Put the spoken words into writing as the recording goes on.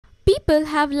People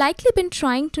have likely been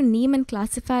trying to name and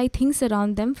classify things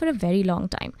around them for a very long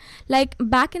time. Like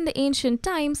back in the ancient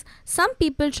times, some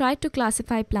people tried to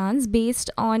classify plants based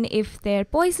on if they're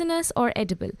poisonous or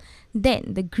edible.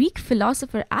 Then the Greek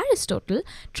philosopher Aristotle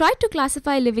tried to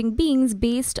classify living beings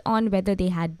based on whether they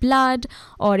had blood,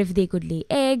 or if they could lay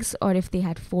eggs, or if they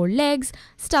had 4 legs,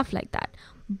 stuff like that.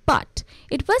 But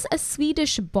it was a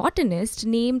Swedish botanist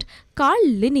named Carl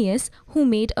Linnaeus who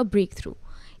made a breakthrough.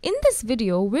 In this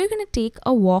video, we're going to take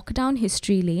a walk down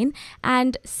history lane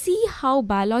and see how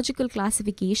biological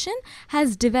classification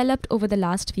has developed over the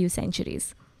last few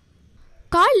centuries.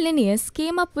 Carl Linnaeus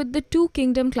came up with the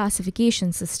two-kingdom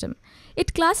classification system.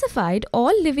 It classified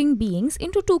all living beings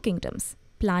into 2 kingdoms,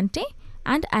 Plantae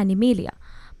and Animalia.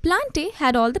 Plantae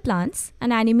had all the plants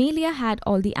and Animalia had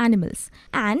all the animals.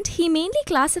 And he mainly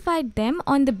classified them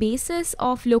on the basis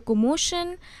of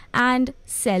locomotion and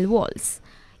cell walls,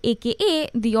 aka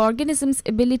the organism's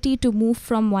ability to move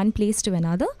from one place to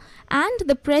another, and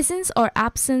the presence or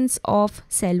absence of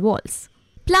cell walls.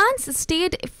 Plants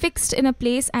stayed fixed in a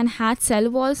place and had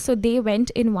cell walls, so they went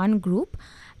in one group,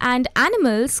 and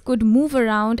animals could move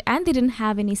around and they didn't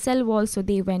have any cell walls, so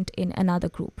they went in another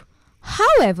group.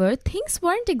 However, things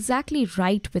weren't exactly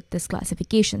right with this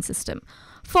classification system.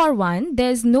 For one,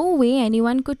 there's no way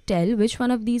anyone could tell which one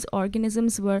of these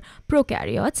organisms were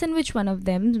prokaryotes and which one of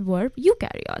them were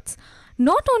eukaryotes.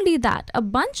 Not only that, a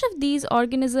bunch of these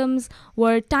organisms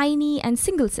were tiny and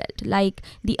single-celled, like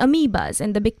the amoebas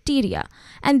and the bacteria,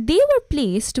 and they were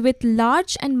placed with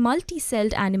large and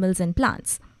multi-celled animals and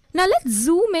plants. Now let's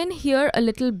zoom in here a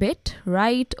little bit,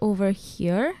 right over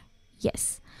here.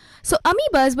 Yes. So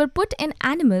amoebas were put in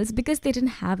animals because they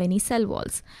didn't have any cell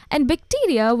walls, and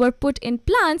bacteria were put in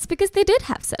plants because they did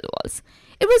have cell walls.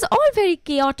 It was all very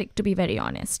chaotic, to be very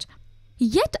honest.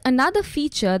 Yet another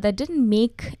feature that didn't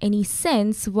make any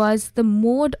sense was the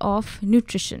mode of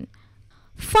nutrition.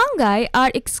 Fungi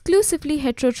are exclusively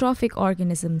heterotrophic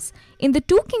organisms. In the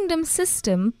two-kingdom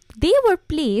system, they were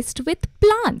placed with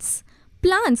plants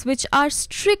which are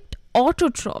strict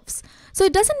autotrophs. So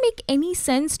it doesn't make any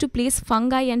sense to place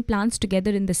fungi and plants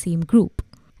together in the same group.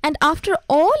 And after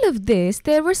all of this,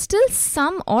 there were still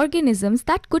some organisms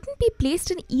that couldn't be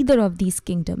placed in either of these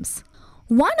kingdoms.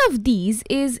 One of these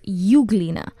is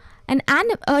Sulagna, an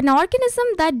organism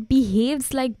that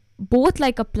behaves both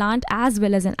like a plant as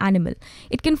well as an animal.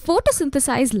 It can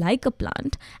photosynthesize like a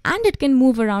plant and it can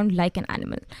move around like an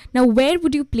animal. Now, where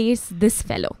would you place this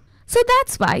fellow? So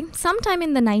that's why, sometime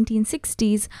in the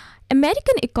 1960s,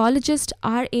 American ecologist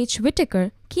R.H.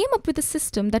 Whitaker came up with a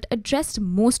system that addressed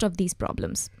most of these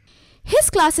problems. His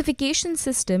classification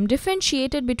system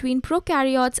differentiated between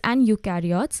prokaryotes and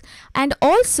eukaryotes, and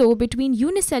also between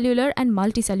unicellular and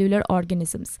multicellular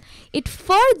organisms. It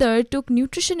further took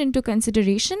nutrition into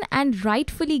consideration and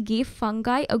rightfully gave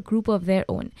fungi a group of their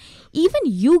own. Even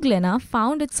Sulagna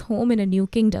found its home in a new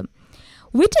kingdom.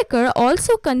 Whitaker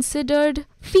also considered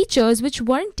features which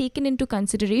weren't taken into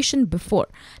consideration before,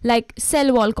 like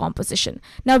cell wall composition.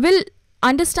 Now we'll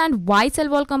understand why cell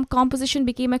wall composition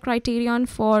became a criterion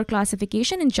for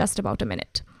classification in just about a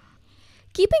minute.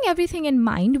 Keeping everything in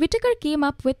mind, Whitaker came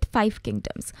up with 5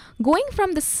 kingdoms. Going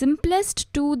from the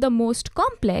simplest to the most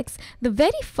complex, the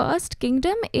very first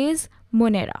kingdom is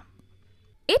Monera.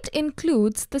 It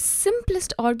includes the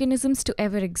simplest organisms to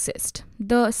ever exist,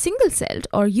 the single-celled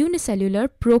or unicellular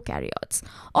prokaryotes,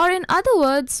 or in other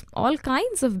words, all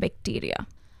kinds of bacteria.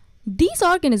 These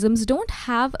organisms don't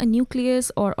have a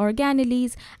nucleus or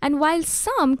organelles, and while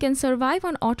some can survive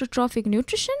on autotrophic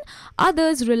nutrition,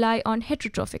 others rely on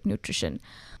heterotrophic nutrition.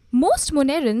 Most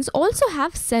monerans also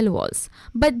have cell walls,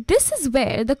 but this is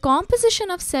where the composition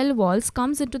of cell walls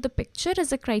comes into the picture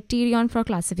as a criterion for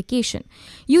classification.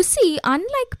 You see,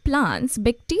 unlike plants,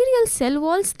 bacterial cell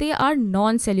walls, they are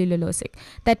non-cellulosic.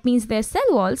 That means their cell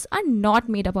walls are not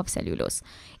made up of cellulose.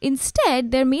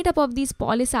 Instead, they're made up of these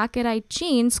polysaccharide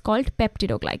chains called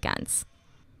peptidoglycans.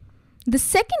 The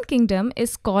second kingdom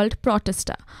is called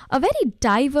Protista, a very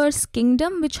diverse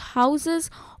kingdom which houses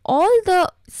all the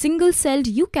single-celled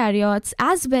eukaryotes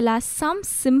as well as some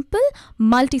simple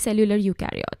multicellular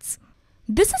eukaryotes.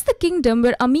 This is the kingdom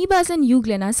where amoebas and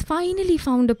Sulagnas finally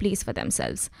found a place for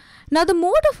themselves. Now, the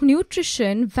mode of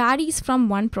nutrition varies from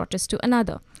one protist to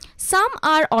another. Some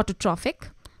are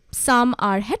autotrophic, some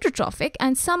are heterotrophic,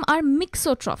 and some are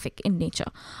mixotrophic in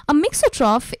nature. A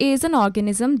mixotroph is an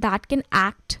organism that can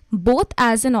act both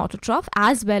as an autotroph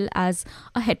as well as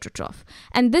a heterotroph.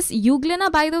 And this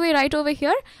Sulagna, by the way, right over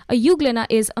here, a Sulagna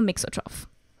is a mixotroph.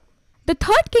 The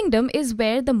third kingdom is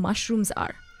where the mushrooms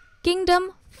are.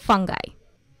 Kingdom Fungi.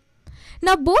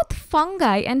 Now, both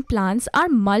fungi and plants are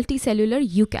multicellular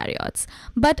eukaryotes,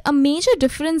 but a major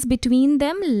difference between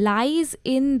them lies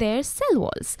in their cell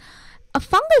walls. A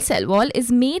fungal cell wall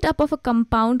is made up of a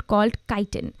compound called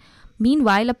chitin.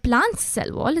 Meanwhile, a plant's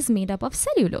cell wall is made up of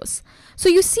cellulose. So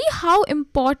you see how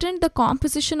important the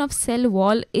composition of cell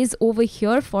wall is over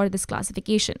here for this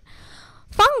classification.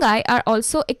 Fungi are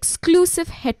also exclusive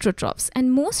heterotrophs,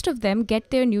 and most of them get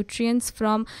their nutrients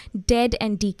from dead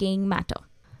and decaying matter.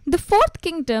 The fourth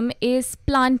kingdom is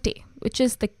Plantae, which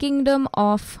is the kingdom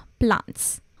of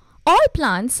plants. All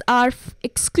plants are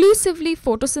exclusively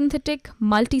photosynthetic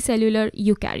multicellular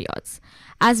eukaryotes.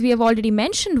 As we have already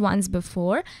mentioned once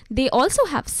before, they also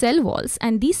have cell walls,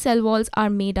 and these cell walls are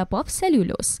made up of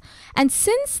cellulose. And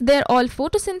since they're all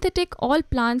photosynthetic, all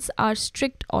plants are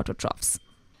strict autotrophs.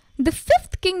 The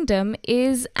fifth kingdom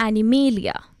is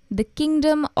Animalia, the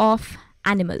kingdom of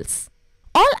animals.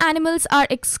 All animals are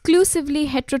exclusively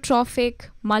heterotrophic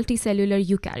multicellular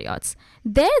eukaryotes.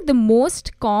 They're the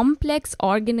most complex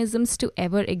organisms to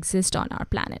ever exist on our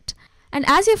planet. And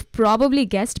as you've probably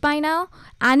guessed by now,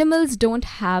 animals don't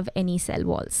have any cell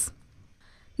walls.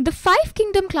 The five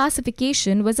kingdom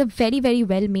classification was a very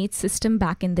well made system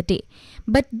back in the day.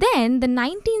 But then the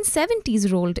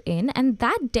 1970s rolled in, and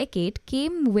that decade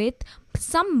came with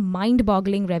some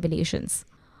mind-boggling revelations.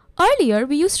 Earlier,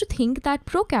 we used to think that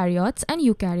prokaryotes and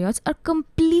eukaryotes are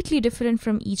completely different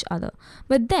from each other.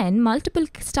 But then, multiple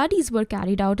studies were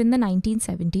carried out in the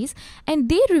 1970s, and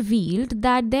they revealed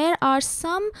that there are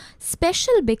some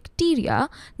special bacteria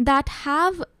that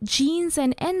have genes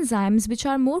and enzymes which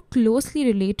are more closely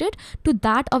related to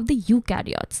that of the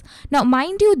eukaryotes. Now,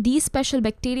 mind you, these special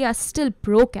bacteria are still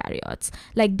prokaryotes,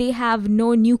 like they have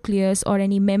no nucleus or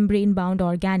any membrane-bound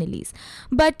organelles.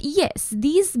 But yes,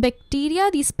 these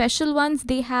bacteria, these special ones,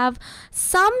 they have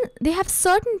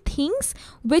certain things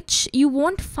which you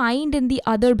won't find in the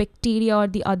other bacteria or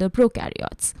the other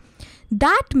prokaryotes.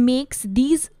 That makes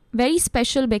these very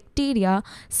special bacteria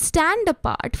stand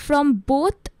apart from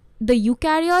both the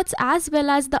eukaryotes as well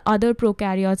as the other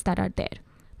prokaryotes that are there.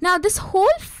 Now, this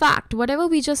whole fact, whatever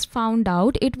we just found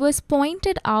out, it was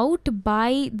pointed out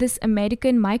by this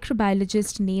American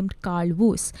microbiologist named Carl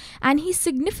Woese, and he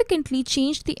significantly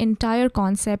changed the entire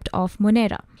concept of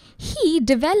Monera. He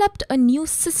developed a new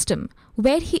system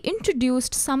where he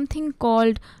introduced something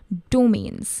called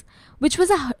domains, which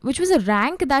was a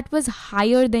rank that was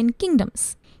higher than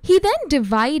kingdoms. He then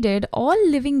divided all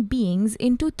living beings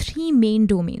into three main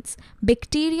domains: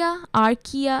 bacteria,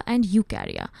 archaea, and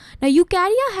eukarya. Now,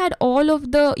 eukarya had all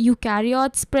of the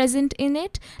eukaryotes present in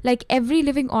it, like every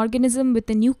living organism with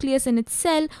a nucleus in its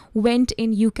cell went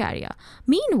in eukarya.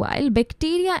 Meanwhile,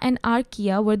 bacteria and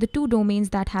archaea were the two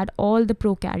domains that had all the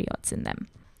prokaryotes in them.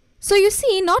 So you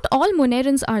see, not all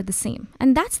monerans are the same,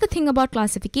 and that's the thing about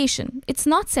classification. It's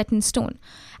not set in stone.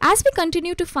 As we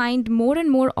continue to find more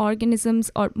and more organisms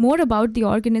or more about the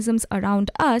organisms around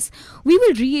us, we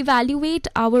will reevaluate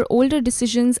our older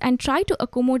decisions and try to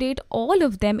accommodate all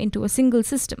of them into a single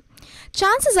system.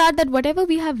 Chances are that whatever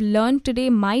we have learned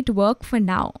today might work for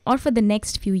now or for the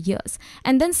next few years,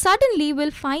 and then suddenly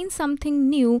we'll find something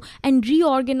new and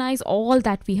reorganize all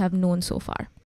that we have known so far.